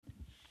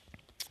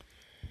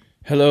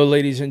Hello,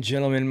 ladies and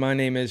gentlemen. My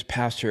name is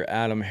Pastor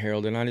Adam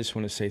Harold, and I just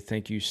want to say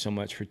thank you so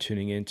much for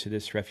tuning in to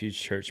this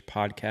Refuge Church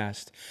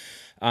podcast.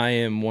 I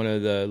am one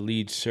of the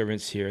lead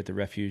servants here at the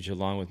Refuge,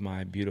 along with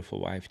my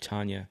beautiful wife,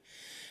 Tanya.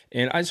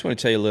 And I just want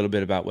to tell you a little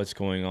bit about what's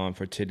going on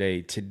for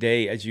today.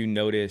 Today, as you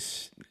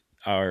notice,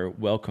 our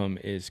welcome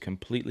is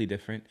completely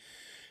different.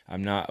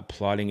 I'm not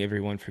applauding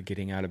everyone for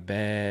getting out of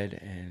bed,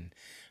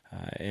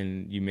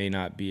 and you may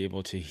not be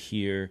able to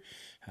hear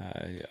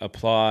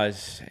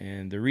applause.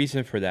 And the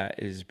reason for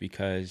that is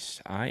because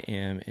I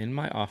am in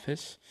my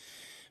office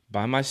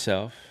by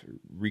myself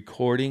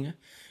recording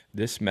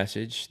this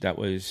message that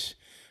was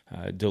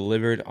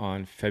delivered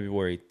on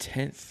February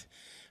 10th,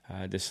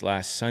 this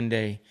last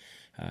Sunday.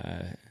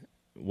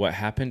 What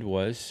happened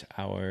was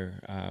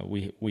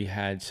we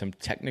had some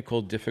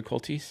technical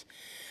difficulties,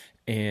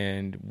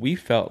 and we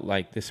felt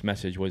like this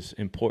message was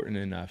important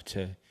enough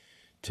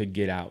to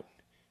get out.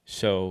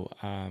 So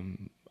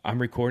I'm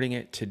recording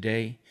it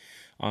today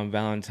on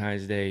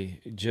Valentine's Day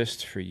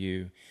just for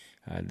you.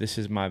 This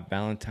is my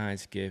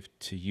Valentine's gift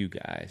to you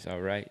guys, all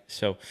right?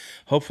 So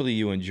hopefully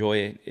you enjoy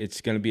it.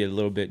 It's going to be a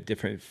little bit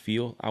different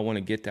feel. I want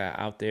to get that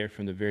out there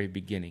from the very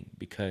beginning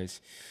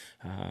because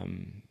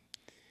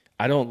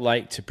I don't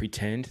like to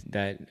pretend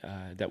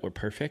that we're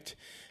perfect.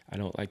 I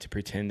don't like to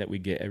pretend that we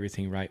get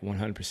everything right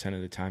 100%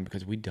 of the time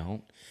because we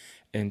don't.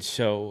 And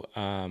so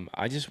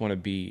I just want to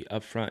be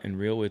upfront and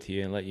real with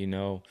you and let you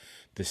know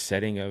the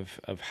setting of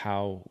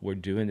how we're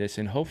doing this.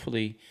 And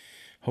hopefully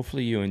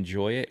you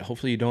enjoy it.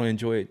 Hopefully you don't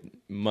enjoy it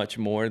much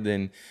more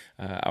than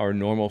our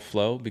normal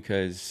flow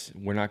because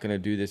we're not going to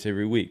do this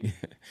every week.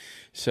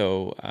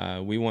 So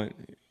we want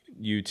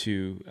you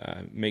to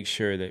make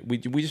sure that we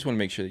just want to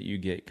make sure that you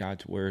get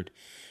God's word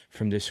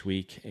from this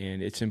week.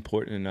 And it's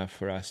important enough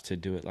for us to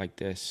do it like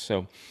this.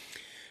 So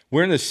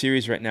we're in a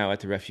series right now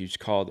at the Refuge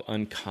called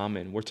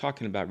Uncommon. We're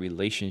talking about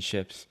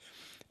relationships.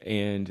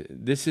 And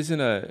this isn't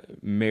a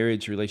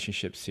marriage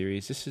relationship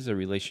series. This is a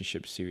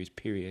relationship series,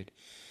 period.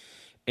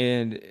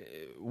 And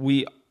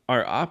we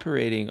are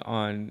operating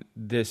on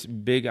this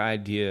big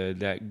idea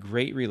that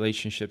great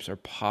relationships are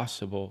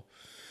possible,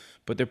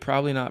 but they're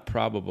probably not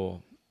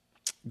probable.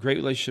 Great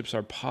relationships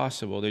are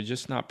possible. They're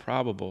just not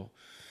probable.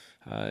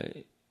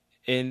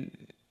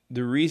 And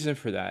the reason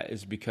for that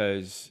is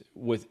because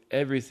with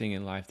everything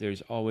in life,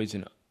 there's always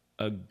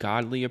a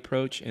godly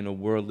approach and a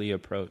worldly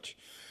approach.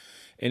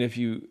 And if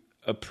you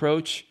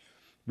approach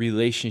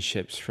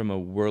relationships from a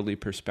worldly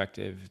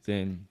perspective,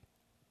 then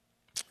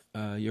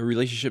your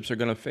relationships are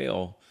going to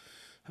fail.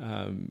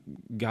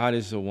 God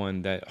is the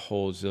one that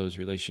holds those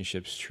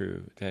relationships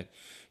true, that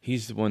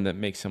he's the one that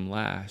makes them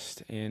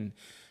last. And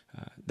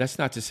that's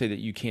not to say that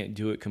you can't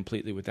do it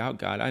completely without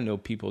God. I know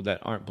people that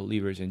aren't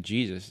believers in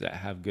Jesus that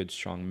have good,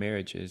 strong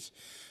marriages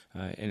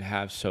and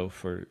have so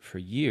for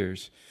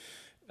years.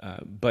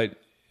 But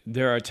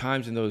there are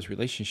times in those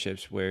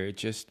relationships where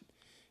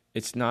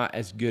it's not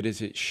as good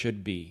as it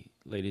should be,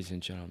 ladies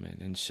and gentlemen.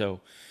 And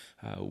so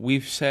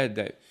we've said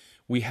that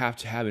we have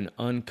to have an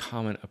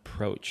uncommon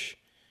approach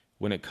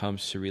when it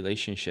comes to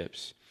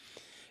relationships.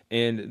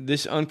 And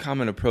this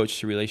uncommon approach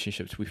to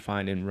relationships we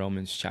find in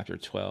Romans chapter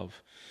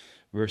 12,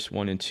 verse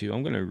 1 and 2.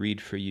 I'm going to read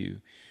for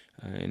you.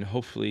 And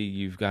hopefully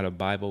you've got a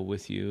Bible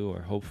with you,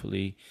 or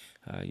hopefully,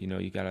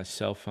 you got a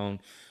cell phone.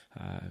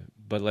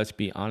 But let's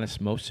be honest,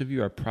 most of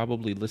you are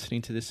probably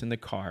listening to this in the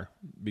car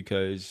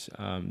because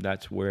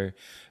that's where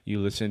you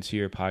listen to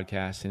your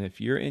podcast. And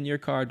if you're in your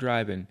car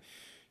driving,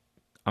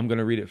 I'm going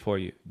to read it for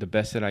you the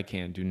best that I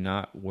can. Do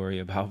not worry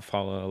about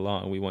following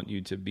along. We want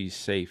you to be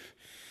safe.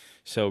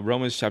 So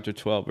Romans chapter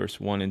 12, verse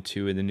 1 and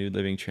 2 in the New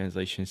Living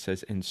Translation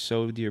says, "And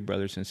so, dear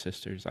brothers and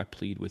sisters, I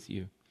plead with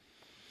you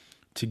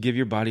to give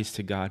your bodies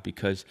to God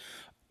because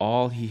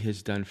all he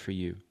has done for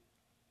you.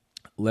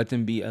 Let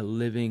them be a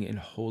living and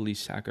holy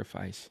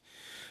sacrifice,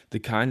 the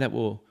kind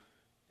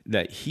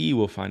that he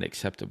will find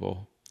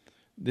acceptable.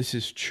 This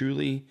is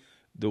truly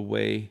the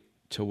way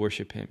to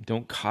worship him.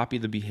 Don't copy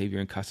the behavior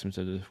and customs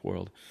of this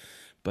world,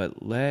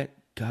 but let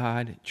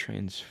God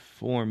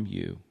transform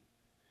you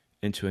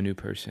into a new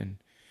person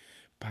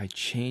by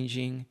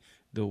changing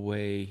the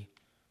way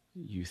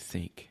you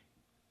think.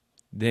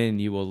 Then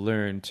you will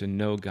learn to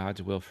know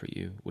God's will for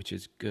you, which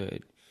is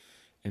good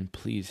and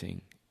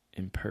pleasing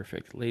and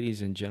perfect."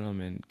 Ladies and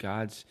gentlemen,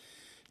 God's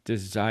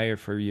desire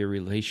for your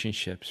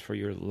relationships, for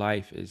your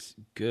life is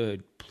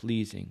good,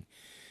 pleasing,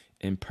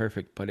 and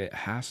perfect, but it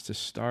has to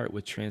start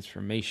with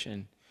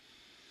transformation.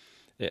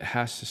 It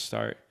has to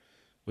start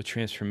with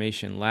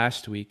transformation.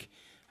 Last week,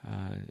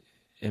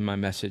 in my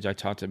message, I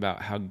talked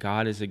about how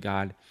God is a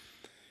God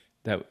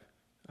that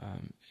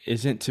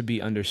isn't to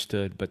be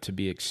understood, but to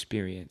be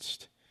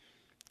experienced.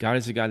 God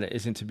is a God that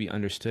isn't to be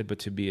understood, but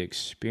to be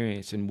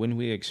experienced. And when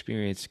we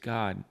experience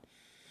God,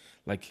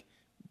 like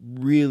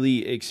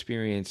really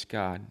experience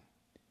God,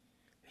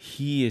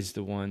 he is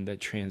the one that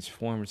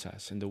transforms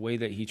us. And the way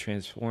that he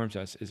transforms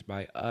us is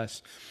by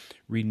us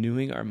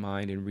renewing our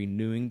mind and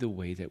renewing the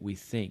way that we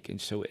think.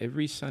 And so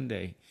every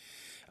Sunday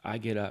I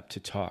get up to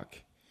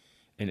talk.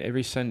 And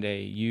every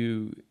Sunday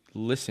you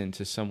listen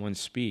to someone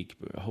speak.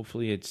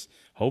 Hopefully it's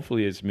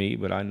me,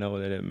 but I know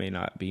that it may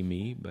not be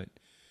me. But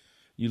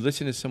you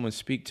listen to someone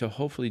speak to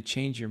hopefully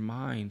change your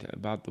mind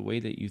about the way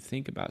that you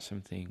think about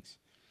some things.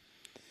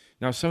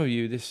 Now, some of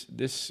you,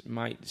 this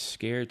might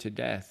scare to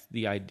death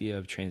the idea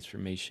of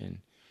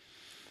transformation.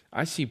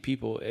 I see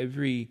people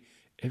every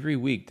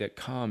week that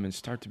come and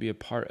start to be a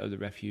part of the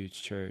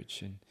Refuge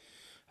Church,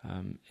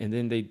 and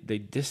then they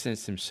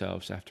distance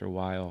themselves after a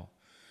while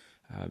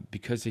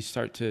because they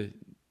start to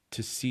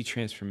see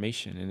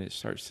transformation, and it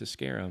starts to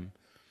scare them.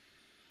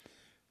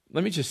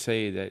 Let me just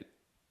say that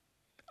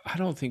I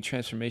don't think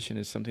transformation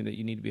is something that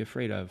you need to be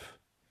afraid of.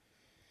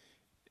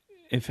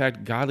 In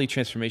fact, godly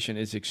transformation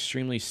is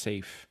extremely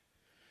safe.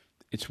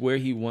 It's where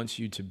he wants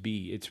you to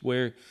be. It's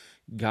where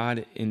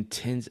God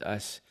intends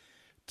us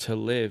to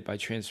live by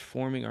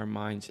transforming our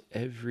minds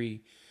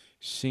every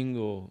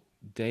single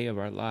day of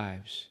our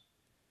lives.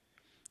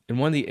 And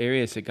one of the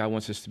areas that God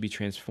wants us to be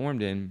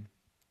transformed in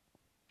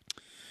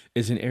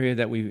is an area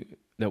that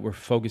we're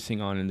focusing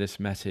on in this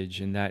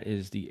message, and that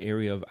is the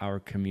area of our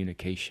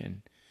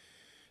communication,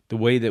 the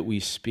way that we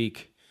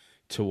speak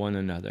to one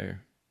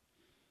another.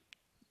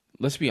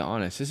 Let's be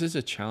honest, this is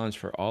a challenge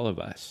for all of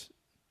us.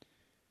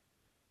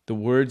 The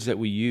words that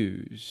we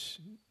use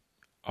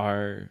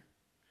are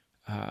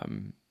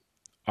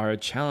a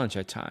challenge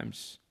at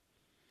times.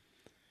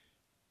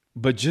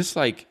 But just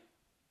like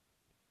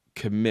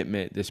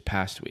commitment this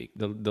past week,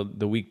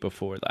 the week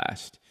before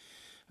last,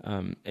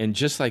 and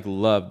just like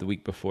love the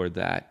week before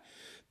that,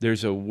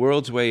 there's a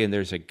world's way and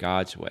there's a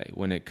God's way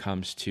when it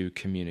comes to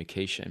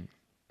communication.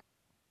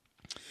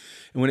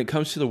 And when it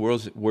comes to the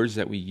words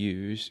that we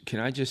use, can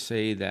I just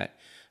say that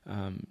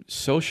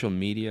social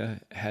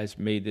media has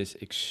made this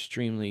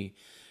extremely,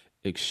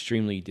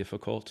 extremely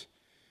difficult.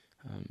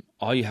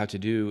 All you have to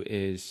do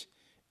is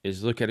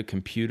look at a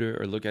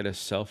computer or look at a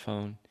cell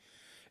phone,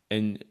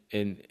 and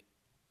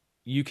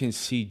you can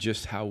see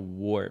just how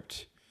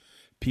warped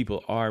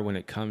people are when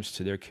it comes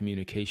to their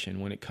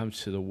communication, when it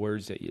comes to the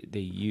words that they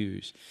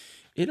use.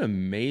 It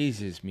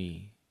amazes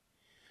me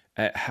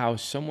at how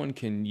someone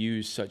can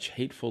use such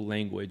hateful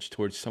language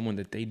towards someone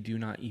that they do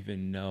not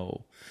even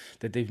know,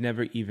 that they've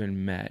never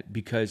even met,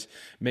 because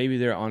maybe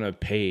they're on a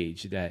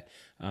page that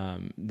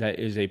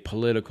is a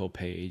political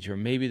page, or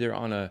maybe they're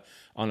on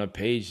a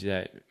page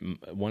that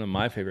one of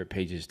my favorite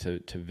pages to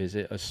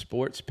visit, a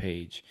sports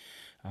page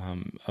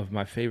of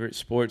my favorite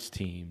sports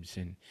teams,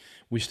 and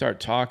we start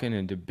talking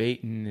and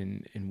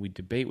debating, and we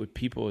debate with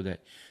people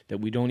that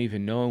we don't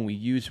even know, and we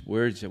use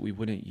words that we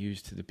wouldn't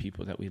use to the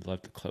people that we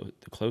love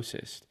the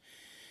closest.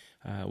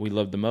 We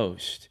love the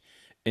most.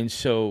 And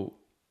so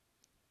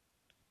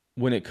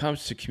when it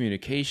comes to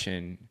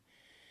communication,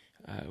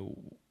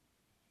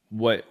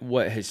 what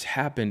has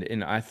happened,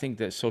 and I think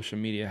that social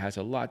media has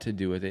a lot to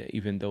do with it,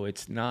 even though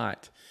it's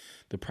not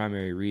the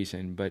primary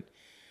reason, but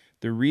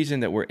the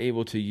reason that we're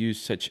able to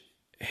use such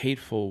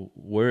hateful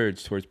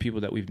words towards people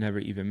that we've never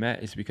even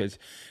met is because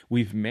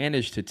we've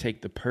managed to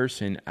take the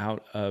person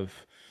out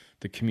of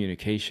the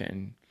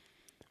communication.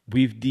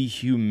 We've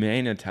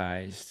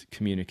dehumanized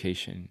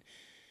communication.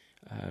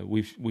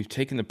 We've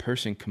taken the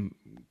person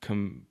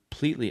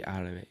completely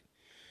out of it.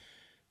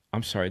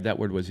 I'm sorry, that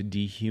word was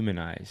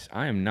dehumanize.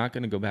 I am not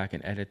going to go back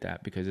and edit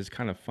that because it's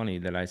kind of funny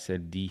that I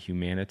said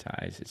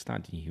dehumanize. It's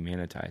not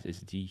dehumanize, it's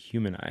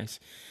dehumanize.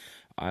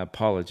 I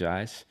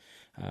apologize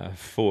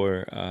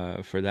for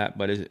that,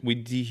 but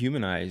we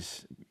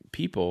dehumanize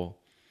people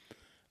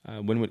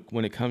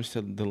when it comes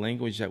to the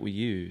language that we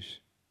use.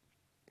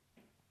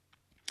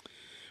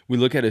 We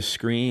look at a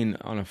screen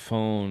on a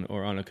phone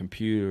or on a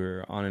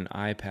computer, on an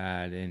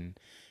iPad,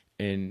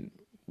 and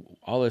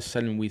all of a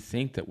sudden we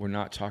think that we're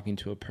not talking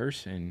to a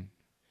person.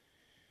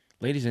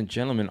 Ladies and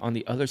gentlemen, on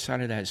the other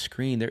side of that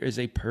screen, there is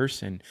a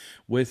person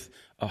with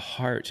a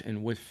heart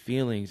and with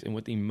feelings and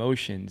with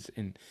emotions,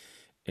 and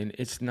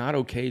it's not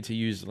okay to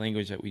use the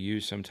language that we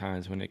use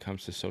sometimes when it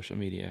comes to social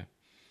media.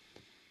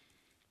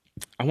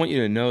 I want you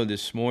to know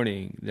this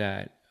morning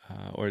that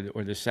or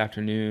this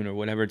afternoon or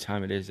whatever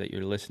time it is that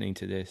you're listening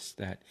to this,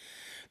 that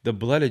the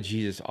blood of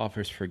Jesus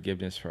offers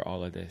forgiveness for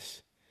all of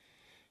this.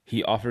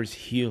 He offers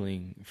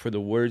healing for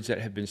the words that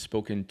have been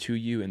spoken to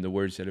you and the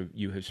words that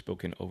you have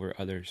spoken over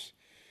others.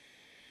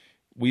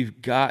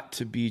 We've got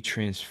to be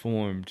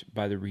transformed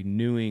by the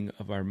renewing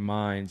of our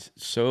minds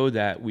so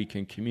that we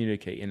can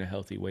communicate in a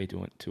healthy way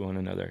to one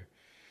another.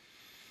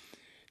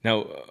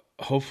 Now,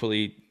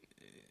 hopefully,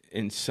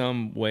 in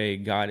some way,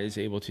 God is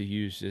able to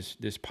use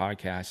this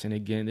podcast. And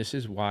again, this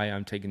is why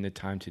I'm taking the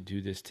time to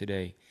do this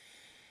today.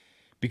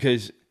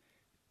 Because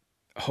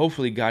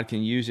hopefully God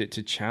can use it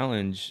to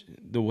challenge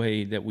the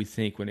way that we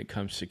think when it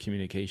comes to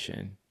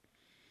communication.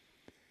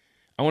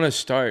 I want to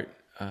start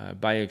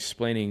by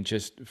explaining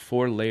just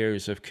 4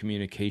 layers of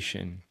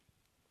communication.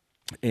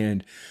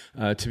 And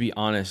to be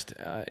honest,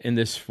 in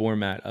this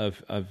format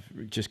of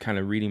just kind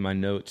of reading my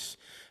notes,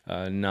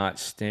 not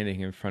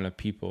standing in front of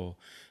people,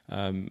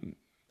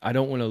 I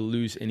don't want to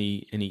lose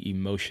any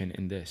emotion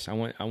in this. I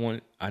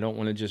don't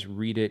want to just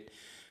read it.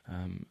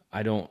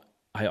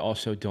 I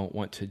also don't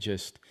want to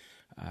just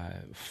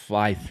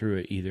fly through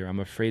it either. I'm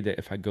afraid that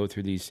if I go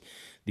through these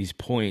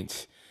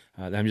points,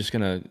 that I'm just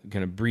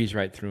gonna breeze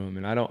right through them,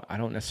 and I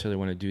don't necessarily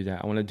want to do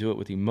that. I want to do it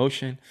with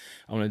emotion.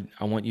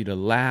 I want you to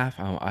laugh.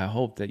 I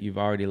hope that you've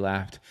already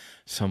laughed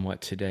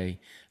somewhat today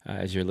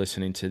as you're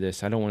listening to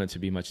this. I don't want it to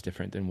be much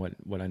different than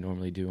what I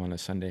normally do on a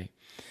Sunday.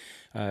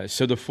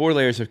 So the 4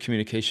 layers of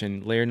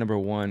communication. Layer number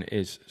 1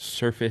 is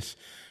surface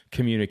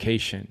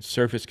communication.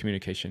 Surface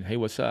communication. Hey,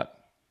 what's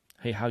up?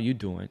 Hey, how you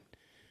doing?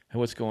 Hey,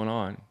 what's going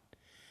on?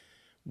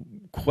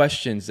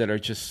 Questions that are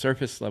just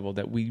surface level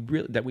that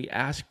we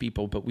ask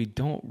people, but we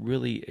don't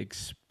really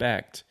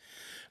expect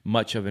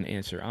much of an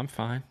answer. I'm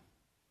fine.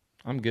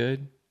 I'm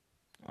good.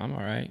 I'm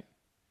all right.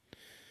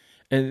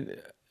 And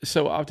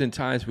so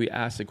oftentimes we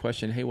ask the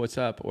question, "Hey, what's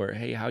up?" or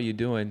 "Hey, how you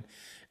doing?"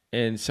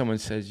 And someone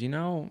says,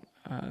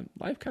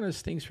 life kind of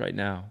stinks right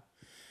now.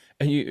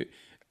 And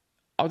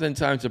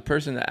oftentimes the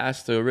person that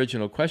asked the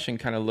original question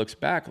kind of looks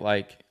back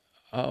like,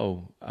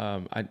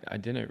 I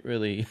didn't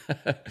really,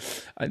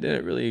 I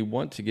didn't really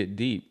want to get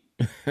deep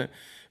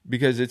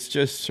because it's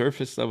just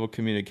surface level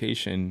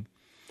communication.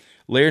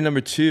 Layer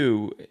number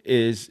 2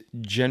 is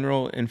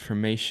general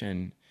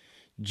information.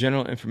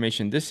 General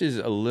information. This is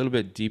a little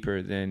bit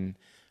deeper than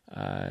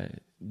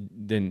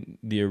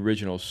the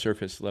original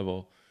surface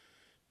level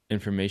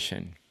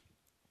information.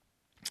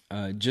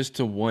 Just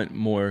to want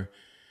more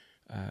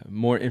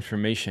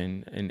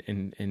information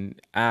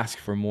and ask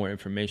for more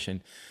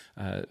information.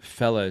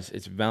 Fellas,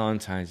 it's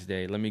Valentine's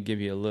Day. Let me give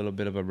you a little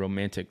bit of a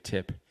romantic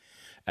tip.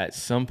 At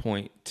some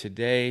point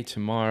today,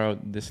 tomorrow,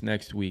 this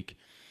next week,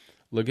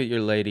 look at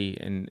your lady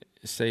and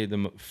say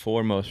the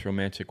 4 most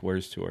romantic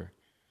words to her.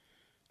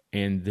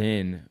 And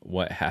then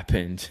what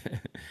happened?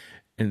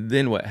 And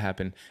then what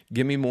happened?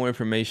 Give me more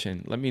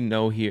information. Let me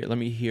know here. Let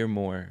me hear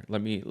more.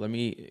 Let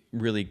me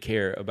really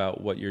care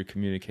about what you're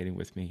communicating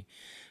with me.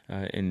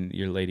 And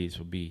your ladies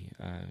will be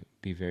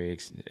very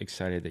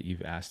excited that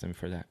you've asked them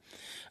for that.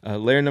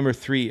 Layer number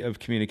 3 of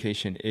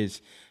communication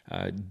is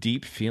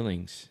deep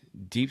feelings.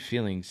 Deep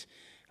feelings.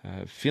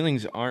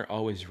 Feelings aren't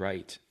always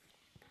right,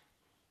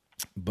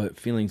 but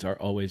feelings are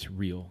always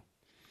real.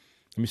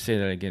 Let me say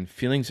that again.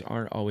 Feelings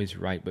aren't always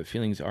right, but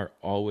feelings are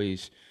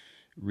always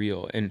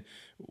real. And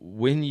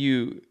when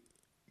you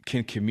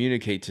can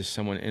communicate to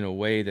someone in a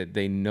way that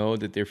they know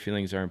that their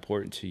feelings are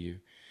important to you,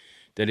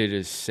 that it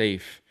is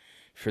safe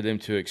for them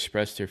to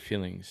express their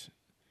feelings,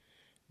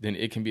 then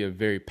it can be a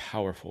very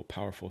powerful,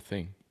 powerful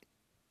thing.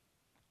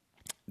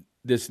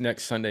 This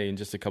next Sunday, in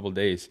just a couple of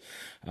days,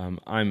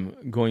 I'm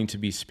going to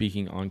be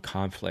speaking on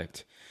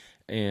conflict.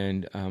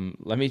 And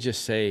let me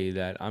just say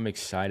that I'm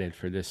excited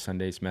for this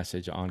Sunday's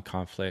message on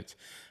conflict.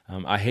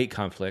 I hate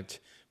conflict,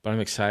 but I'm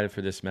excited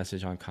for this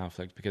message on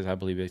conflict because I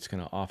believe it's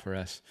going to offer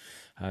us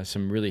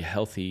some really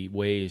healthy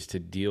ways to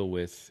deal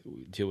with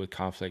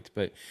conflict.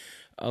 But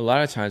a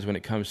lot of times when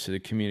it comes to the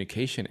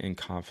communication in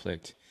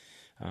conflict,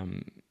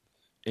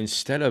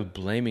 instead of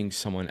blaming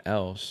someone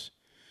else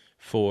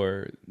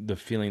for the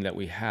feeling that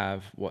we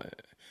have, why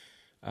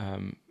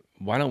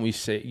don't we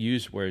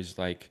use words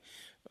like,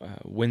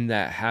 when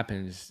that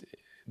happens,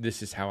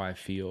 this is how I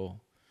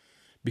feel?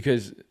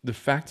 Because the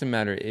fact of the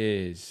matter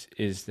is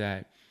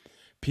that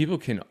people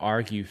can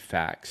argue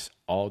facts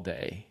all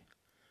day,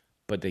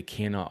 but they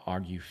cannot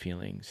argue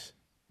feelings.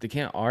 They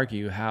can't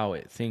argue how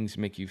things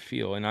make you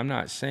feel. And I'm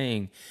not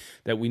saying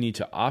that we need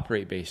to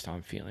operate based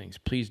on feelings.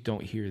 Please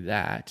don't hear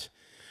that.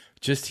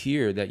 Just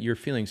hear that your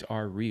feelings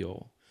are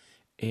real.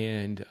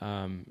 And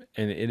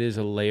it is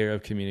a layer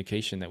of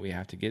communication that we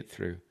have to get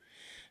through.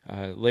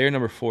 Layer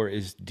number 4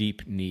 is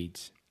deep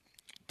needs.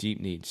 Deep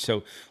needs.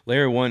 So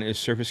layer 1 is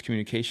surface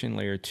communication.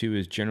 Layer 2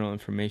 is general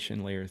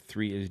information. Layer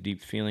 3 is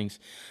deep feelings.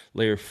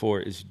 Layer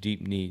 4 is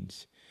deep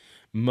needs.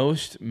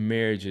 Most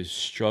marriages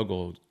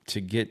struggle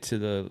to get to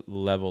the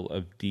level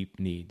of deep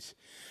needs.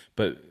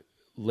 But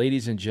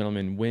ladies and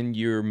gentlemen, when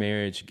your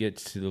marriage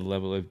gets to the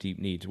level of deep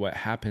needs, what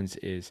happens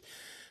is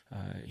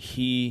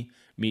he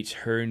meets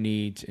her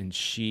needs and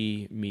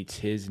she meets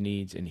his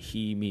needs and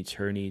he meets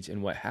her needs.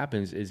 And what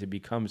happens is it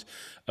becomes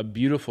a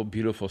beautiful,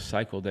 beautiful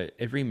cycle that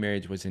every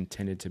marriage was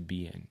intended to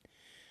be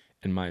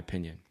in my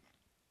opinion.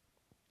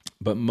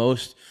 But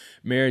most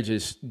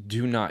marriages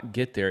do not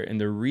get there. And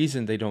the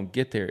reason they don't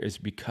get there is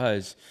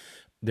because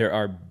there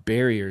are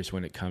barriers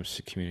when it comes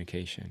to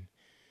communication.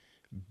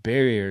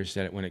 Barriers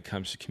that when it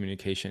comes to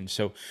communication.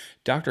 So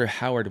Dr.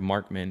 Howard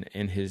Markman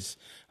and his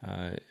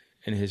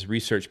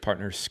research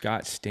partner,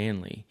 Scott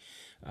Stanley,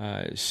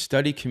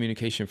 studied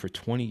communication for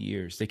 20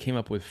 years. They came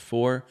up with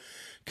 4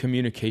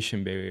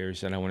 communication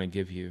barriers that I want to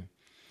give you.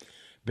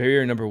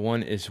 Barrier number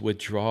 1 is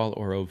withdrawal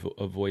or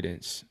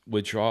avoidance.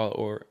 Withdrawal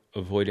or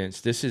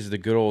avoidance. This is the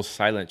good old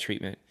silent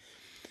treatment.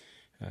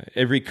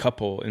 Every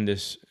couple in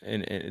this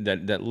and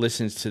that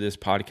listens to this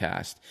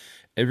podcast,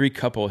 every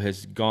couple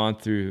has gone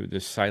through the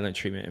silent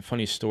treatment. And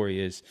funny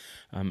story is,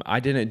 I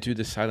didn't do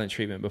the silent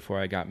treatment before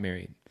I got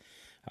married.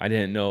 I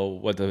didn't know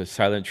what the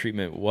silent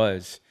treatment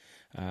was,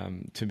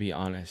 to be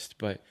honest.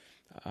 But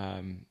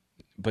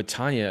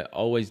Tanya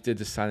always did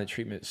the silent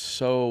treatment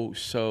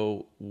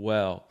so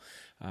well.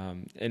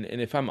 And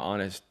if I'm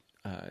honest,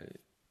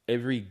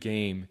 Every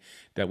game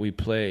that we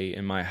play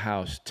in my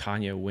house,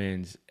 Tanya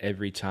wins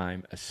every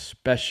time,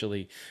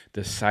 especially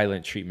the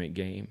silent treatment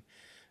game.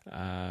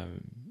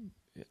 And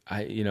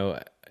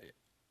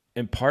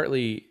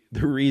partly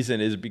the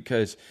reason is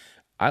because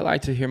I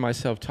like to hear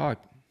myself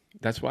talk.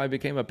 That's why I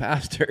became a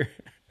pastor.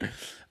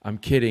 I'm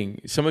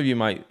kidding. Some of you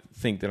might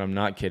think that I'm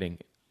not kidding,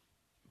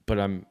 but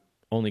I'm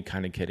only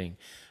kind of kidding.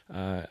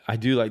 I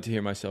do like to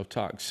hear myself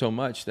talk so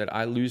much that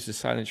I lose the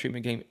silent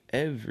treatment game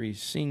every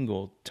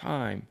single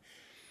time.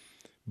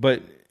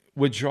 But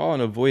withdrawal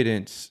and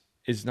avoidance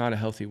is not a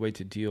healthy way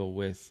to deal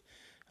with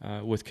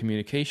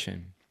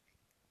communication.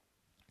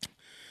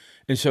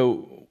 And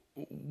so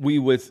we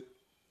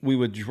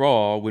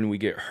withdraw when we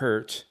get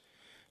hurt,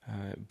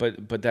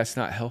 but that's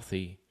not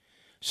healthy.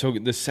 So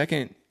the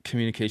second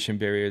communication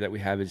barrier that we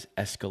have is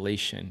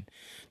escalation.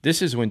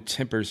 This is when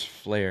tempers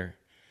flare.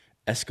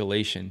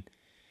 Escalation.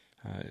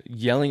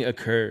 Yelling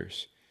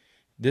occurs.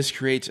 This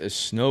creates a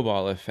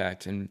snowball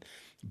effect, and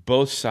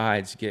both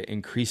sides get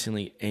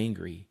increasingly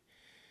angry.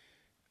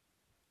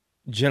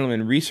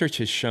 Gentlemen, research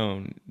has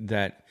shown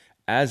that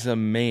as a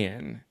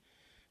man,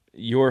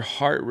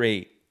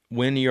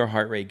 when your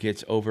heart rate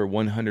gets over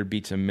 100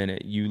 beats a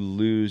minute, you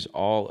lose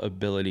all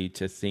ability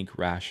to think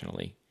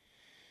rationally.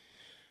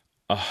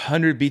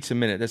 100 beats a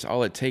minute, that's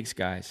all it takes,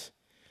 guys.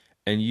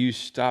 And you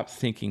stop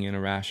thinking in a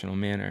rational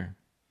manner.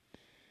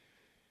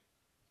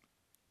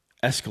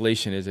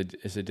 Escalation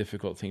is a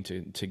difficult thing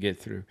to get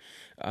through.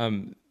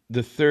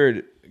 The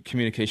third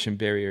communication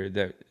barrier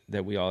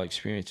that we all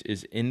experience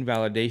is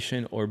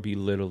invalidation or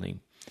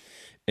belittling.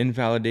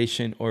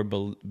 Invalidation or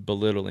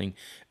belittling.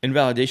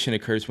 Invalidation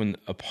occurs when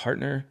a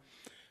partner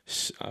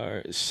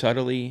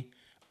subtly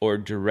or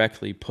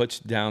directly puts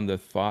down the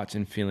thoughts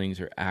and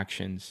feelings or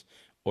actions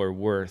or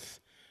worth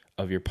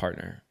of your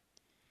partner.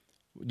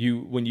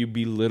 When you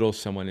belittle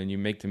someone and you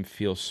make them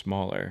feel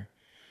smaller.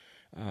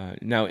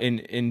 Now,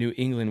 in New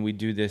England, we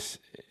do this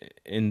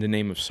in the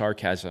name of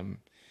sarcasm,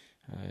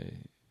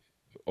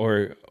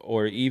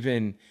 or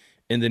even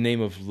in the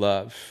name of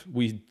love.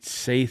 We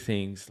say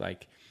things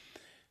like,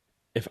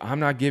 if I'm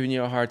not giving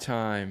you a hard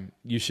time,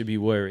 you should be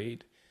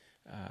worried.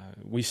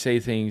 We say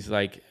things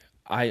like,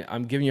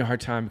 I'm giving you a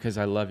hard time because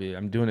I love you.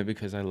 I'm doing it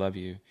because I love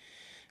you.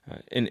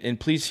 And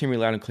please hear me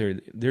loud and clear.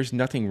 There's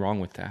nothing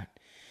wrong with that,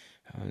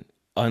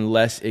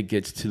 unless it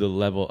gets to the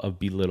level of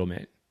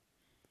belittlement.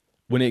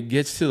 When it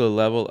gets to the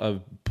level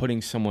of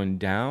putting someone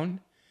down,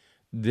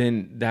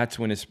 then that's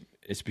when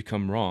it's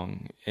become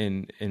wrong,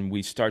 and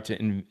we start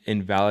to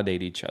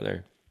invalidate each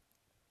other.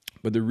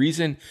 But the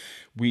reason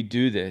we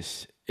do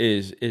this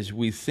is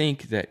we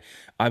think that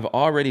I've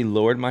already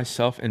lowered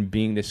myself in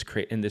being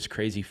in this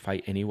crazy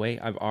fight anyway.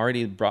 I've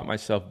already brought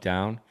myself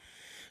down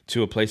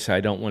to a place I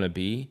don't want to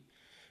be.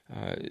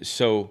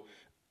 So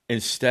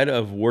instead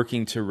of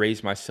working to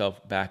raise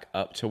myself back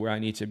up to where I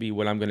need to be,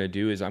 what I'm going to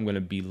do is I'm going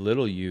to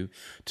belittle you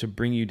to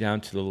bring you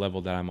down to the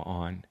level that I'm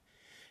on.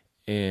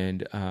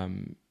 And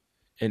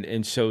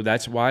so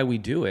that's why we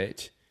do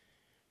it.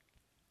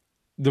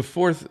 The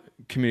fourth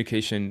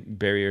communication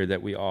barrier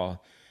that we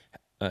all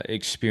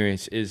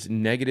experience is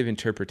negative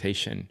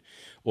interpretation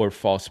or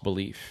false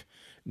belief.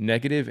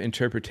 Negative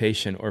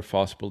interpretation or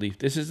false belief.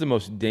 This is the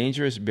most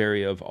dangerous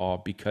barrier of all,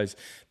 because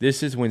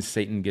this is when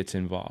Satan gets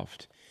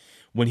involved.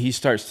 When he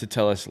starts to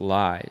tell us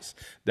lies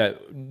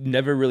that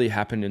never really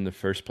happened in the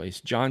first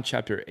place. John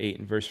chapter 8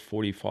 and verse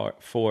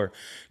 44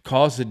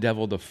 calls the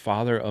devil the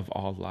father of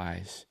all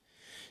lies.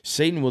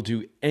 Satan will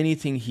do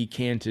anything he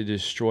can to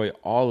destroy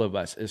all of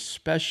us,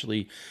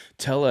 especially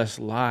tell us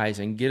lies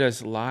and get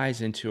us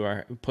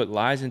put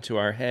lies into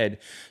our head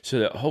so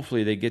that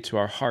hopefully they get to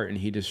our heart and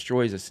he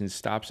destroys us and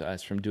stops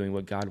us from doing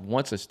what God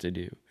wants us to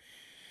do.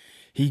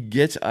 He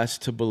gets us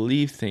to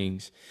believe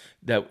things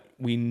that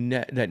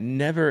that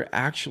never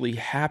actually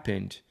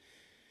happened.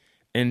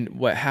 And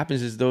what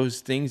happens is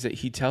those things that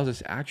he tells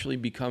us actually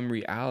become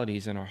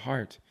realities in our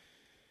heart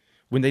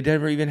when they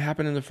never even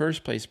happened in the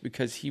first place,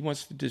 because he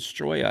wants to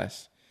destroy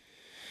us.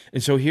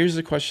 And so here's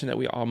the question that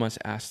we all must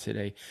ask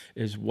today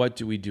is, what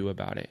do we do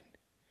about it?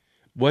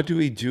 What do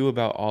we do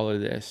about all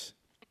of this?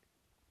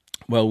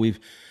 Well, we've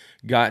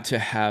got to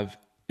have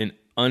an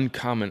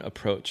uncommon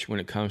approach when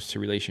it comes to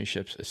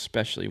relationships,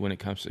 especially when it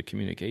comes to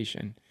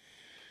communication.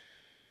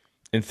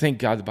 And thank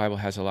God the Bible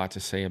has a lot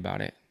to say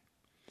about it.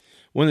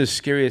 One of the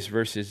scariest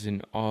verses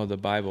in all of the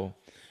Bible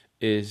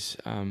is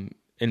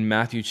in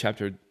Matthew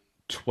chapter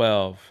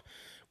 12,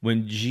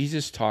 when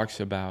Jesus talks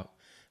about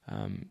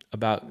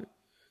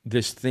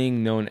this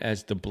thing known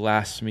as the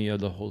blasphemy of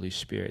the Holy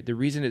Spirit. The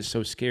reason it's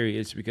so scary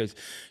is because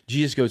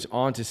Jesus goes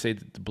on to say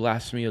that the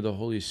blasphemy of the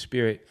Holy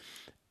Spirit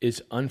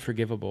is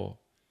unforgivable.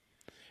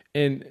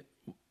 And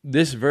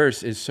this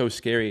verse is so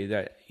scary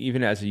that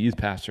even as a youth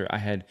pastor, I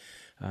had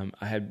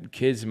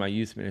kids in my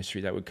youth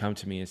ministry that would come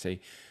to me and say,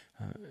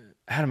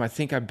 Adam, I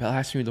think I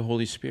blasphemed the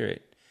Holy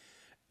Spirit.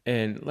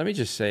 And let me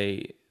just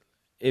say,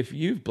 if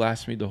you've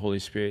blasphemed the Holy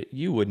Spirit,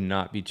 you would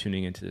not be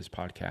tuning into this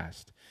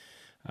podcast.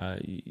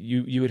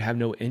 You would have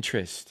no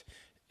interest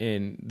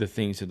in the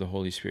things of the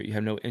Holy Spirit. You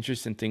have no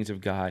interest in things of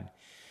God.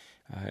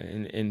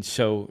 And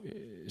so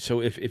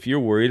if you're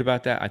worried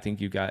about that, I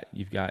think you can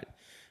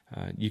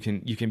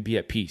be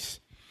at peace.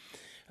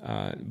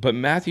 But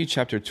Matthew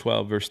chapter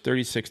 12, verse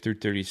 36 through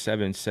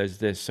 37 says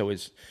this. So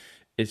it's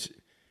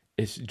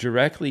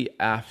directly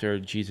after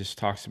Jesus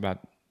talks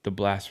about the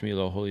blasphemy of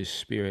the Holy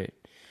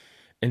Spirit.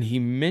 And he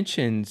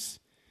mentions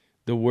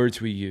the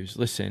words we use.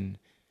 Listen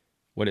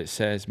what it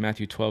says,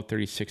 Matthew 12,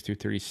 36 through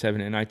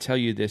 37. And I tell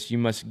you this, you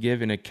must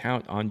give an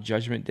account on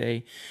judgment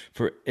day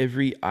for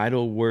every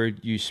idle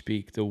word you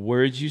speak. The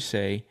words you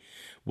say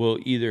will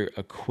either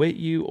acquit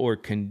you or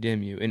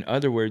condemn you. In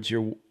other words,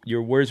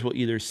 your words will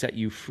either set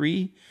you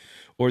free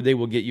or they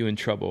will get you in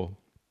trouble.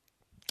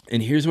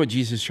 And here's what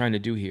Jesus is trying to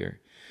do here.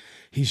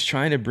 He's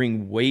trying to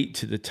bring weight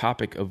to the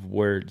topic of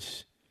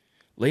words.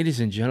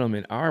 Ladies and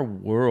gentlemen, our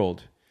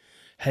world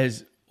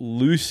has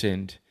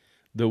loosened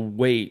the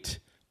weight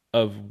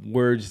of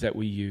words that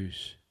we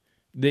use.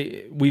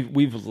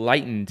 We've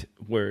lightened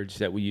words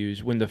that we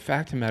use, when the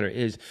fact of the matter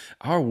is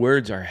our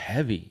words are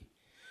heavy.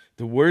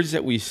 The words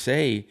that we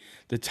say,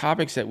 the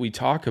topics that we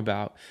talk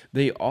about,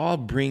 they all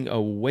bring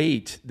a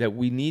weight that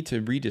we need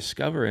to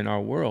rediscover in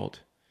our world,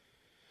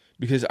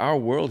 because our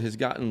world has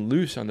gotten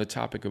loose on the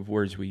topic of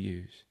words we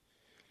use.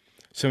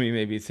 Some of you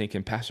may be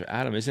thinking, Pastor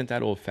Adam, isn't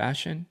that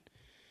old-fashioned?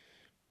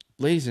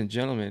 Ladies and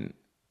gentlemen,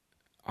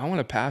 I want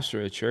to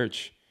pastor a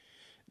church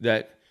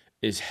that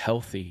is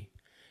healthy.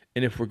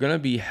 And if we're going to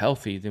be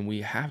healthy, then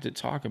we have to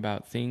talk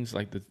about things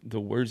like the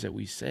words that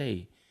we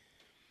say.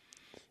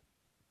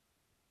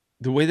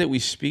 The way that we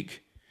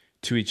speak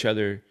to each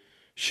other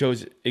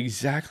shows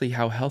exactly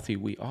how healthy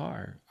we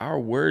are. Our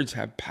words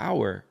have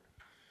power.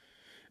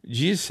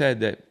 Jesus said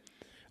that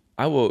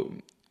I will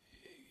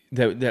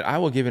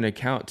give an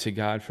account to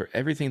God for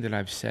everything that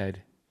I've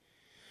said.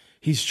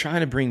 He's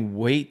trying to bring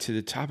weight to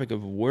the topic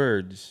of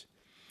words.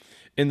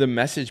 In the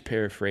Message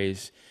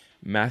paraphrase,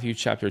 Matthew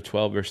chapter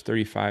 12, verse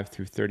 35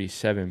 through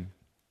 37,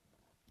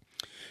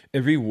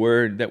 every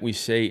word that we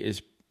say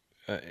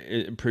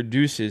it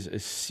produces a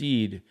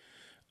seed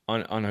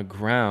on a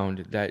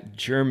ground that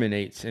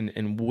germinates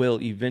and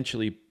will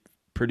eventually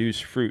produce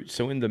fruit.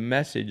 So in the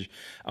Message,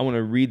 I want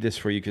to read this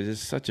for you because it's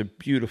such a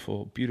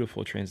beautiful,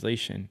 beautiful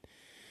translation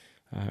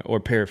or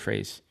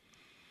paraphrase.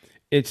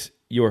 It's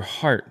your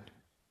heart,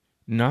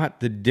 not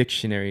the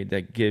dictionary,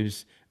 that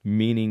gives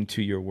meaning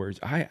to your words.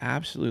 I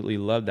absolutely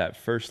love that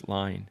first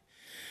line.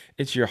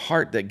 It's your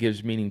heart that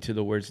gives meaning to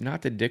the words,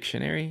 not the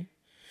dictionary.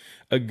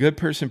 A good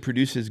person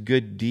produces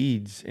good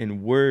deeds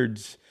and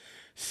words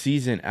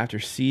season after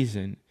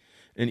season.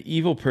 An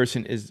evil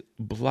person is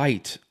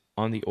blight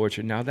on the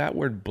orchard. Now, that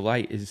word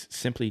blight is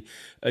simply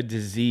a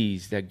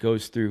disease that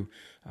goes through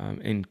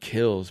and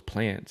kills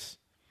plants.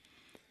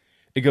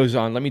 It goes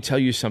on, let me tell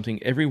you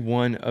something. Every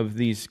one of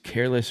these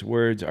careless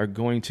words are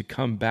going to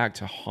come back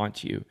to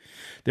haunt you.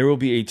 There will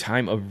be a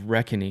time of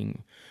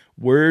reckoning.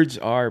 Words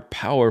are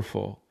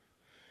powerful.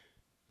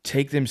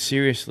 Take them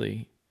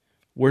seriously.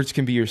 Words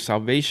can be your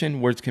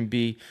salvation. Words can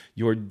be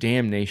your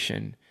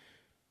damnation.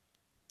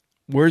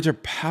 Words are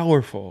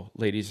powerful,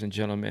 ladies and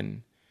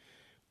gentlemen.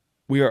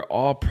 We are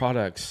all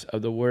products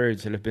of the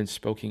words that have been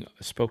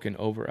spoken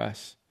over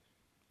us.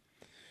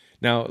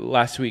 Now,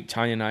 last week,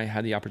 Tanya and I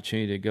had the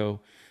opportunity to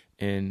go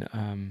and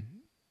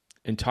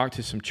talk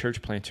to some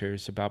church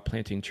planters about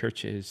planting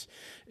churches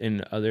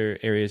in other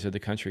areas of the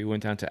country. We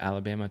went down to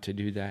Alabama to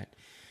do that.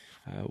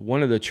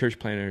 One of the church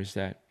planters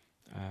that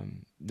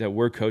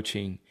we're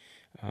coaching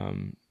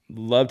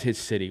loved his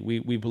city.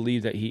 We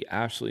believe that he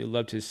absolutely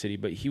loved his city,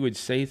 but he would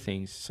say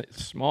things,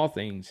 small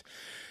things,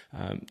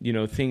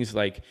 things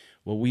like,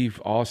 well, we've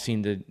all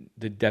seen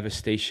the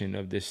devastation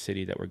of this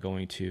city that we're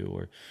going to,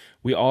 or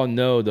we all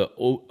know the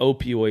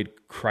opioid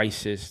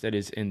crisis that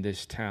is in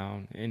this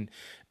town.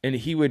 And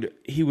he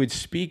would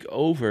speak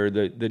over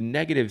the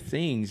negative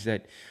things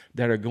that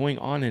are going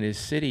on in his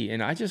city.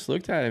 And I just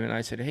looked at him and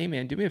I said, hey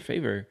man, do me a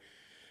favor.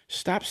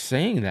 Stop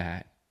saying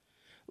that.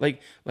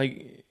 Like,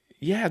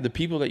 yeah, the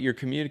people that you're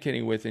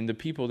communicating with and the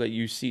people that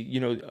you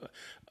see,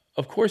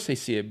 of course they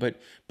see it, but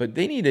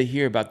they need to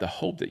hear about the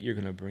hope that you're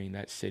going to bring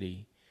that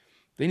city.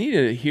 They need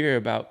to hear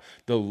about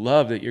the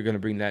love that you're going to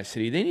bring that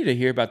city. They need to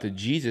hear about the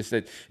Jesus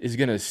that is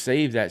going to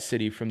save that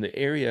city from the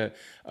area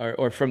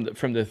or from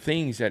the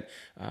things that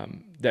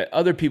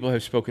other people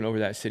have spoken over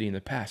that city in the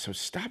past. So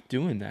stop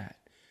doing that.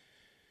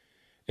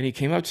 And he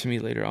came up to me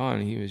later on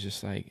and he was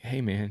just like,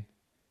 hey man,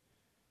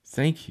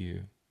 thank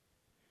you.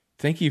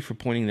 Thank you for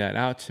pointing that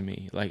out to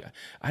me. Like,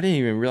 I didn't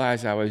even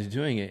realize I was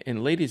doing it.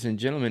 And ladies and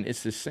gentlemen,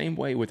 it's the same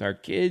way with our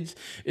kids.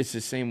 It's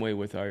the same way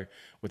with our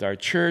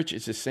church.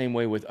 It's the same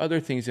way with other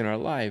things in our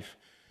life.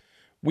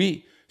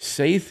 We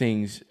say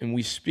things and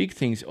we speak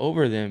things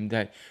over them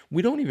that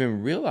we don't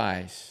even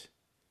realize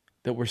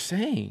that we're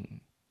saying.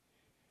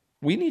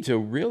 We need to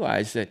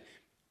realize that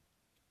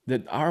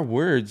our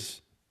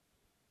words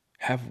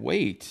have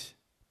weight.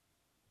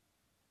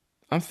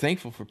 I'm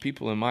thankful for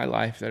people in my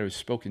life that have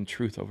spoken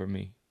truth over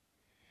me.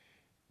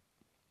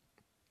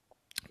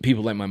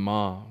 People like my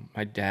mom,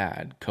 my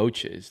dad,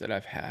 coaches that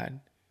I've had.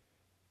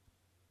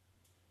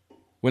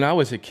 When I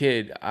was a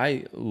kid,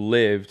 I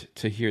lived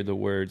to hear the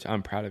words,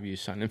 "I'm proud of you,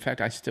 son." In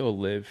fact, I still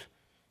live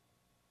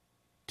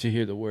to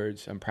hear the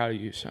words, "I'm proud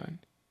of you, son."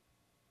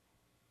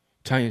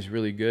 Tanya's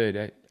really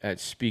good at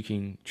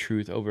speaking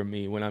truth over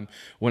me.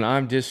 When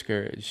I'm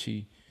discouraged,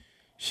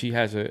 she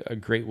has a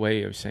great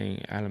way of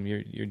saying, "Adam,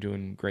 you're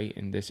doing great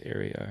in this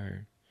area,"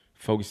 or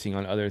focusing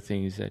on other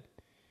things that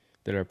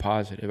are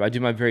positive. I do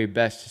my very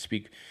best to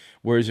speak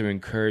words of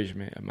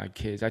encouragement of my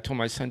kids. I told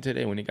my son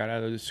today when he got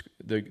out of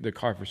the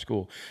car for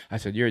school, I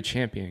said, "You're a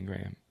champion,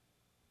 Graham."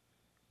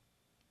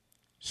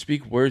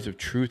 Speak words of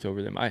truth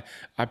over them.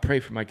 I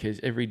pray for my kids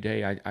every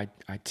day.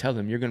 I tell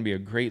them, you're going to be a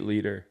great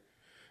leader,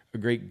 a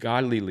great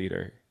godly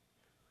leader,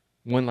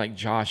 one like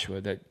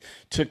Joshua that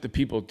took the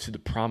people to the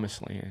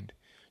promised land.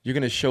 You're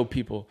going to show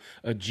people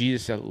a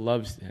Jesus that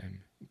loves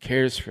them,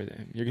 cares for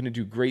them. You're going to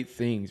do great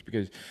things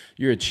because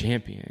you're a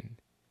champion.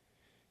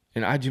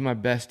 And I do my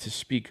best to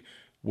speak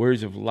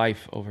words of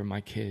life over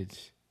my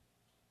kids.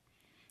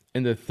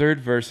 In the 3rd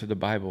verse of the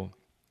Bible,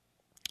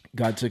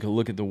 God took a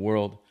look at the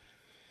world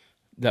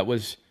that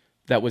was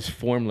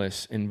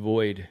formless and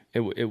void.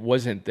 It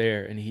wasn't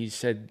there. And he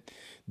said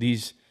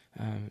these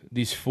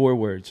 4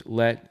 words,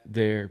 "Let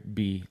there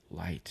be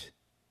light."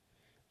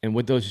 And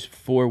with those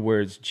 4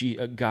 words,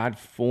 God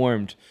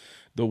formed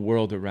the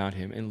world around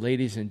him. And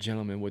ladies and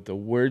gentlemen, with the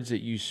words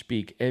that you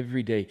speak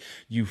every day,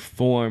 you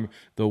form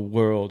the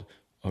world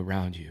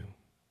around you.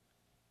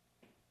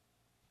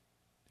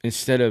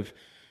 Instead of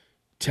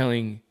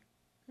telling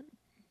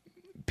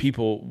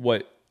people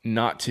what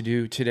not to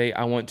do today,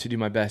 I want to do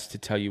my best to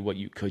tell you what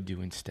you could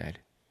do instead.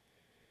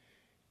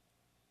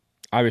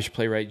 Irish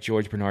playwright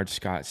George Bernard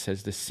Scott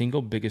says the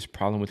single biggest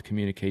problem with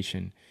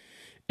communication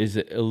is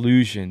the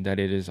illusion that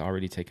it has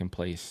already taken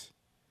place.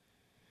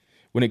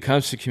 When it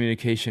comes to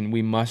communication,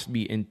 we must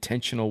be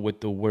intentional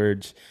with the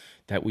words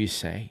that we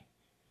say,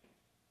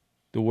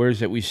 the words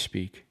that we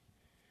speak.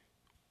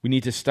 We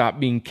need to stop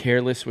being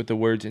careless with the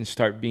words and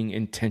start being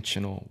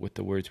intentional with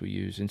the words we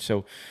use. And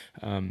so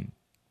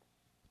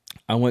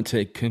I want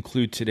to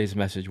conclude today's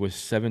message with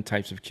 7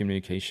 types of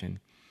communication.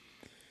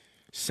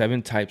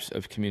 7 types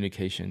of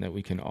communication that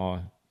we can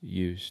all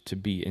use to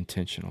be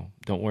intentional.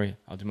 Don't worry,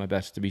 I'll do my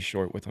best to be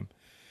short with them.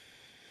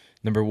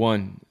 Number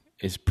 1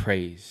 is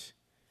praise.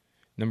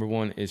 Number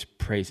 1 is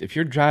praise. If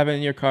you're driving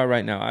in your car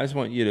right now, I just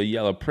want you to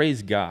yell,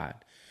 "Praise God.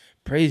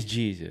 Praise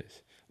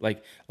Jesus."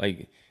 Like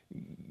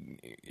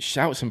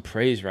shout some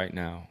praise right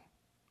now.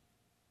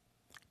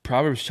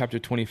 Proverbs chapter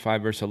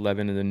 25, verse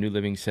 11 in the New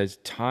Living says,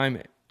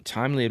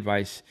 timely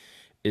advice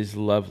is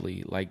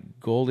lovely, like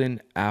golden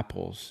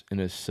apples in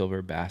a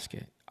silver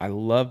basket. I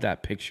love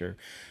that picture.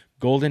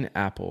 Golden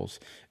apples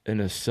in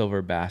a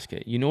silver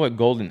basket. You know what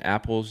golden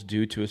apples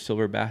do to a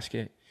silver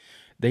basket?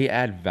 They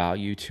add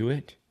value to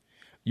it.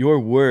 Your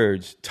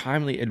words,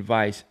 timely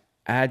advice,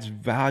 adds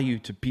value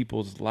to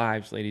people's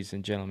lives, ladies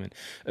and gentlemen,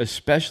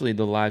 especially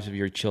the lives of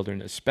your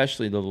children,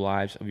 especially the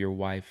lives of your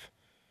wife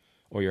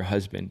or your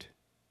husband.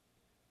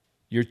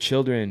 Your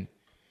children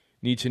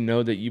need to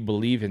know that you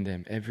believe in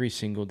them every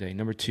single day.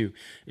 Number 2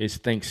 is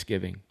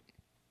thanksgiving.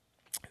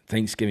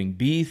 Thanksgiving.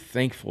 Be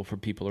thankful for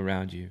people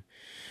around you.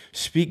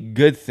 Speak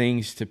good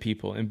things to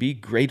people and be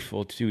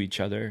grateful to each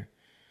other.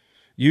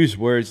 Use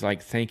words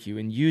like thank you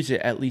and use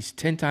it at least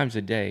 10 times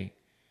a day.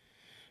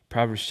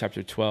 Proverbs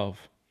chapter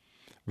 12,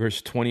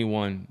 verse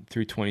 21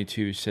 through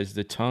 22 says,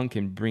 the tongue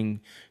can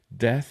bring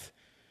death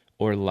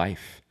or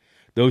life.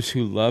 Those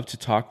who love to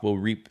talk will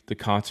reap the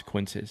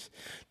consequences.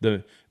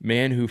 The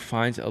man who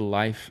finds a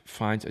life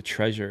finds a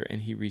treasure,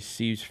 and he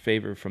receives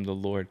favor from the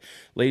Lord.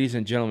 Ladies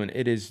and gentlemen,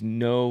 it is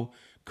no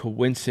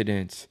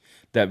coincidence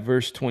that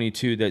verse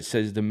 22 that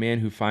says the man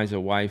who finds a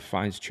wife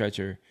finds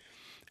treasure.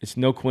 It's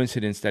no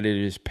coincidence that it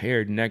is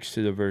paired next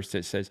to the verse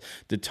that says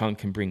the tongue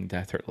can bring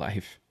death or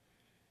life.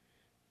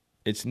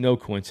 It's no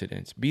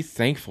coincidence. Be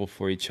thankful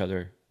for each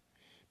other.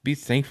 Be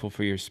thankful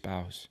for your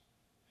spouse.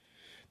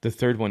 The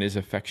third one is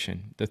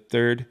affection. The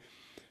third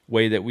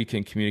way that we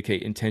can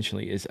communicate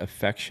intentionally is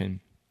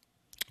affection.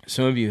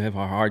 Some of you have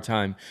a hard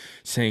time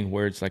saying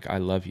words like, I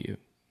love you.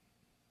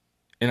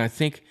 And I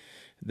think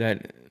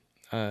that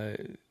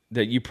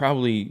that you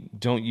probably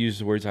don't use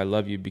the words I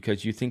love you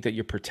because you think that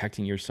you're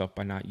protecting yourself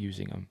by not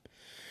using them.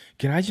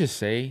 Can I just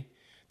say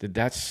that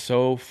that's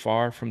so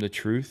far from the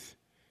truth?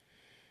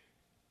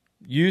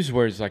 Use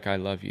words like I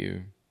love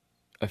you.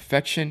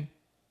 Affection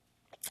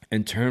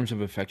and terms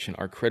of affection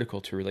are critical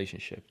to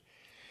relationship.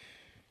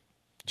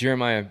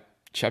 Jeremiah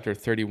chapter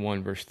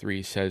 31 verse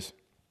 3 says,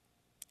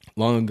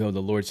 long ago the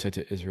Lord said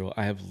to Israel,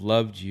 I have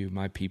loved you,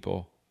 my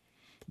people.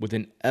 With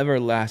an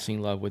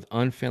everlasting love, with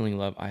unfailing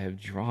love, I have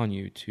drawn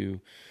you to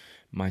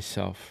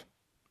myself.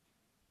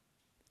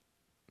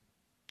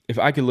 If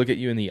I could look at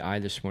you in the eye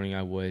this morning,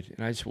 I would.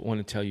 And I just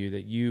want to tell you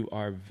that you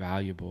are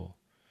valuable,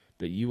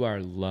 that you are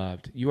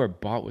loved. You are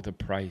bought with a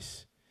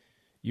price.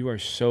 You are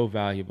so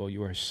valuable.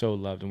 You are so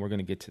loved. And we're going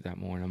to get to that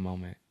more in a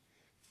moment.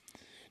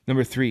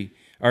 Number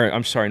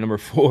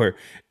 4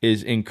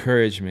 is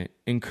encouragement.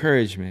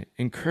 Encouragement.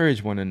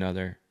 Encourage one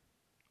another.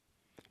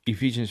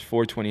 Ephesians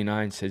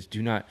 4:29 says,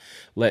 "Do not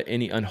let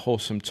any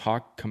unwholesome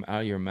talk come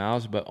out of your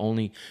mouths, but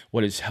only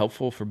what is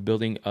helpful for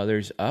building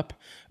others up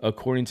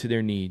according to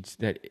their needs,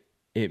 that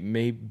it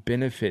may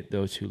benefit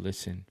those who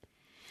listen."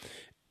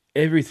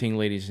 Everything,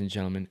 ladies and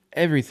gentlemen,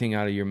 everything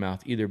out of your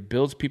mouth either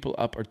builds people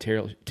up or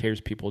tears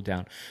people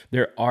down.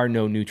 There are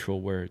no neutral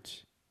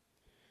words.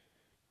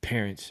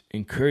 Parents,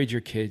 encourage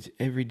your kids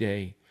every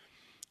day.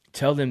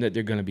 Tell them that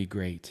they're going to be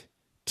great.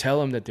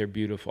 Tell them that they're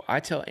beautiful. I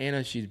tell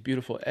Anna she's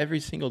beautiful every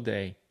single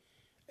day.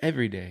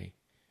 Every day,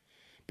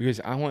 because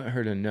I want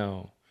her to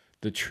know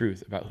the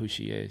truth about who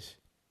she is.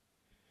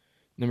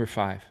 Number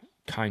 5,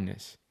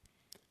 kindness.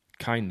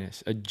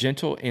 Kindness. A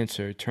gentle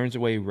answer turns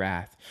away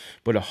wrath,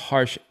 but a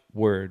harsh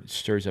word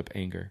stirs up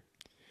anger.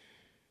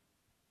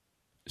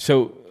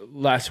 So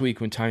last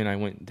week when Ty and I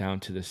went down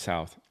to the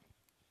South,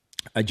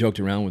 I joked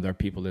around with our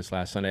people this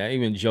last Sunday. I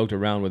even joked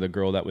around with a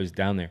girl that was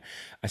down there.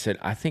 I said,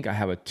 I think I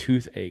have a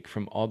toothache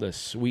from all the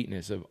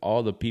sweetness of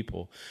all the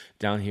people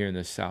down here in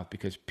the South,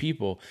 because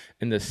people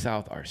in the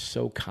South are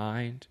so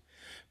kind.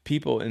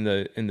 People in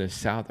the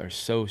South are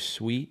so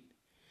sweet.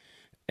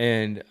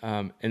 And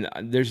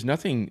there's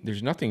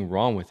nothing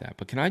wrong with that.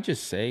 But can I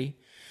just say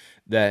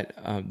that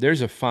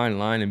there's a fine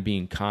line in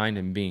being kind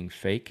and being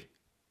fake.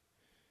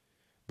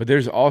 But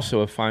there's also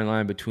a fine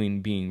line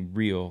between being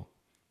real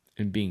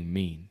and being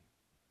mean.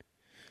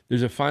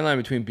 There's a fine line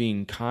between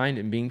being kind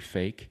and being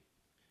fake.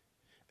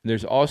 And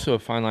there's also a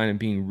fine line in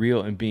being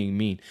real and being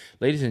mean.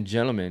 Ladies and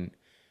gentlemen,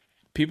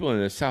 people in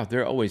the South,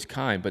 they're always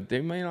kind, but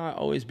they may not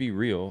always be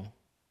real.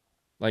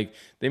 Like,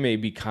 they may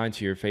be kind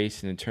to your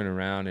face and then turn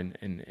around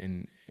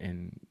and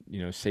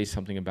say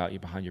something about you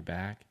behind your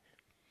back.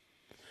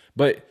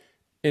 But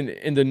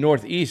in the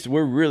Northeast,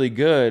 we're really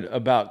good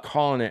about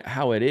calling it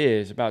how it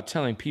is, about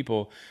telling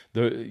people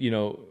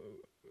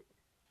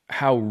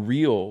how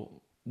real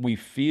we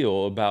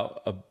feel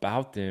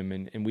about them,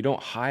 and we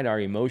don't hide our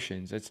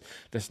emotions.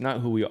 That's not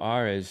who we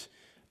are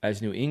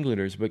as New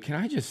Englanders. But can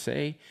I just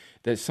say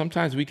that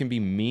sometimes we can be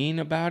mean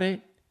about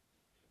it?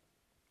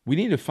 We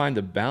need to find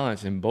the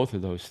balance in both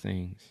of those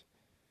things.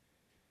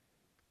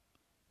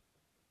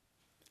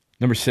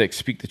 Number 6,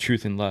 speak the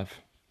truth in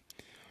love.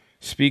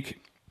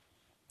 Speak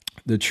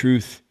the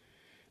truth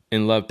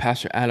in love.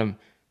 Pastor Adam,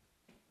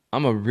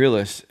 I'm a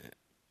realist,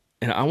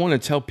 and I want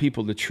to tell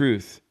people the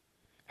truth.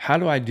 How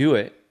do I do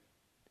it?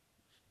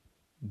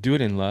 Do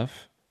it in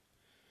love.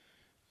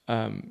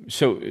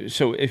 So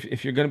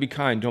if you're going to be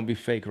kind, don't be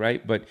fake,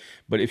 right? But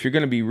if you're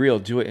going to be real,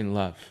 do it in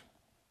love.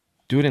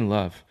 Do it in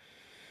love.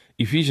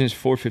 Ephesians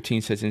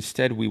 4:15 says,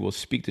 "Instead, we will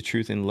speak the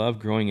truth in love,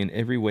 growing in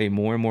every way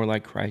more and more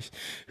like Christ,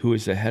 who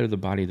is the head of the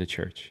body of the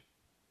church."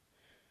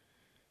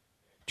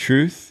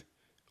 Truth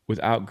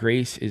without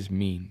grace is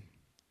mean.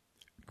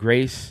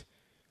 Grace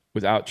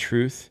without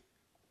truth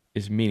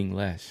is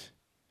meaningless.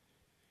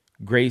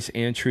 Grace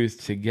and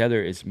truth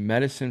together is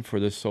medicine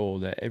for the soul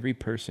that every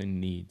person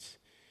needs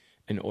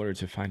in order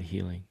to find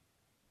healing.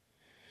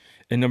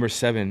 And number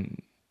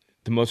 7,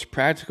 the most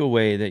practical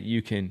way that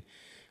you can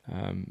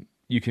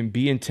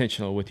be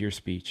intentional with your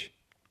speech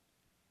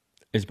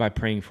is by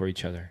praying for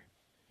each other.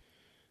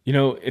 You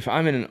know, if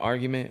I'm in an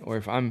argument or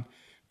if I'm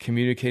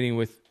communicating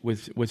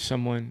with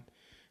someone,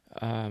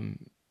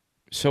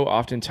 so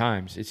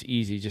oftentimes it's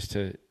easy just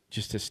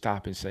to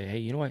stop and say, hey,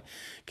 you know what?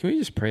 Can we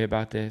just pray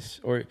about this?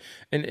 Or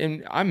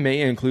and I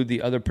may include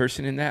the other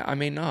person in that. I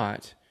may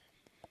not.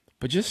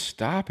 But just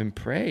stop and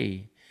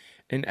pray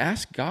and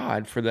ask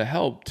God for the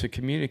help to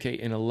communicate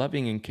in a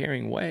loving and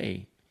caring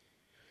way.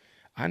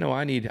 I know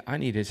I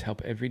need his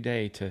help every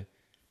day to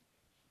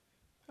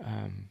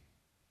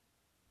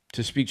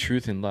speak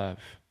truth in love.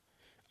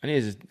 I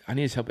need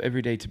his help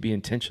every day to be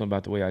intentional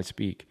about the way I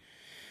speak.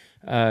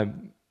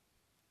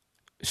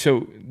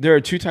 So there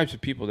are 2 types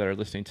of people that are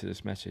listening to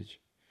this message.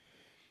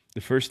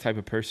 The first type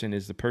of person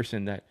is the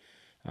person that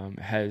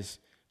has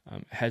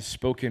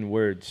spoken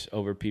words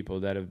over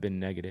people that have been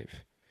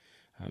negative,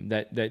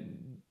 that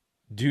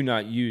do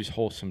not use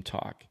wholesome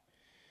talk.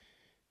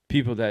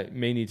 People that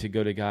may need to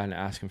go to God and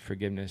ask him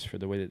forgiveness for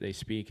the way that they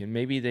speak, and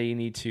maybe they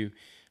need to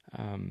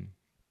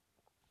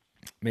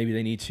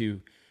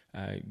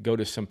go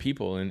to some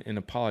people and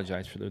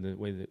apologize for the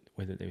way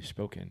that they've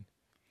spoken.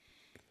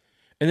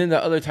 And then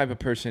the other type of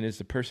person is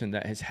the person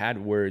that has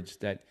had words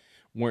that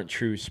weren't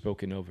true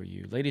spoken over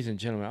you. Ladies and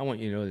gentlemen, I want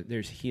you to know that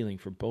there's healing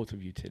for both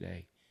of you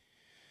today.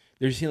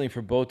 There's healing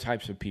for both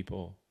types of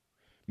people.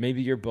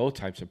 Maybe you're both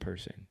types of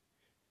person.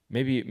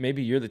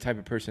 Maybe you're the type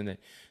of person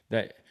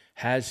that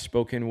has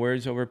spoken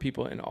words over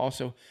people and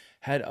also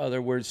had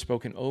other words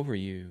spoken over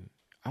you.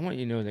 I want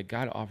you to know that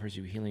God offers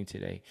you healing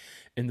today.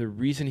 And the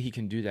reason he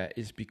can do that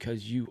is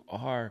because you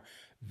are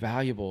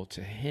valuable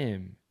to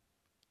him.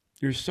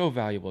 You're so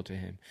valuable to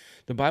him.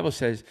 The Bible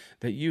says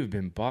that you've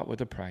been bought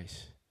with a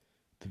price.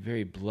 The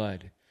very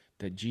blood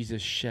that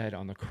Jesus shed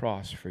on the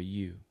cross for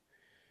you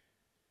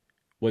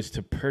was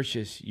to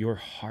purchase your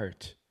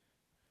heart.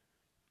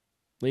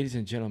 Ladies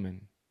and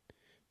gentlemen,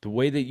 the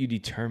way that you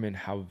determine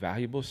how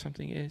valuable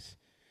something is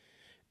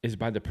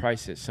by the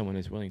price that someone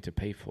is willing to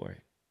pay for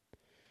it.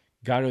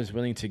 God was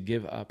willing to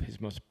give up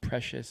his most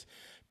precious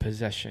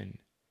possession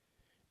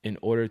in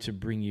order to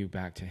bring you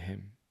back to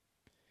him.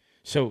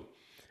 So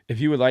if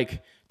you would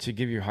like to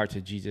give your heart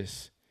to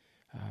Jesus,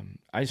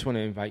 I just want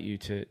to invite you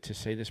to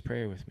say this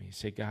prayer with me.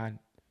 Say, God,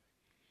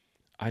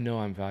 I know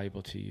I'm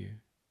valuable to you.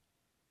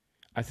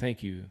 I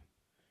thank you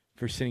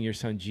for sending your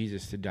son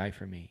Jesus to die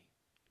for me.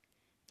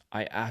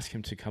 I ask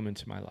him to come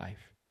into my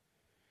life,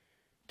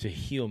 to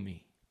heal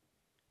me,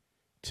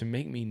 to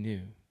make me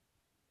new.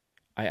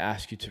 I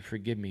ask you to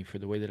forgive me for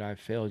the way that I've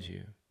failed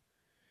you,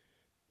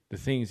 the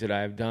things that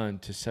I have done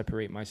to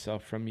separate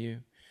myself from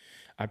you.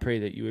 I pray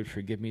that you would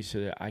forgive me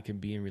so that I can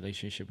be in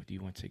relationship with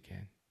you once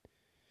again.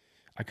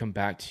 I come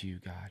back to you,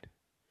 God.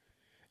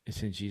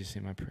 It's in Jesus'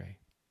 name I pray.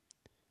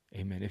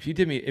 Amen.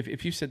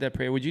 If you said that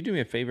prayer, would you do me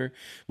a favor?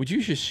 Would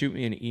you just shoot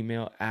me an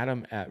email,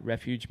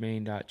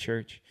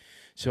 adam@refugemain.church,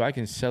 so I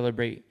can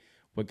celebrate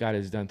what God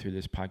has done through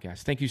this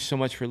podcast. Thank you so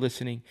much for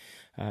listening.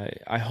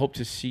 I hope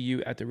to see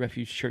you at the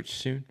Refuge Church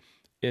soon,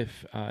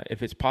 if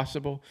it's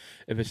possible.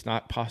 If it's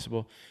not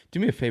possible, do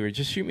me a favor.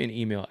 Just shoot me an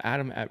email,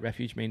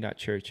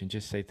 adam@refugemain.church, and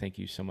just say thank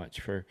you so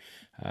much for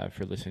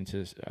listening to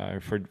this,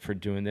 for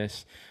doing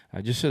this,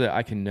 just so that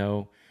I can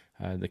know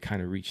the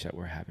kind of reach that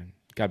we're having.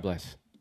 God bless.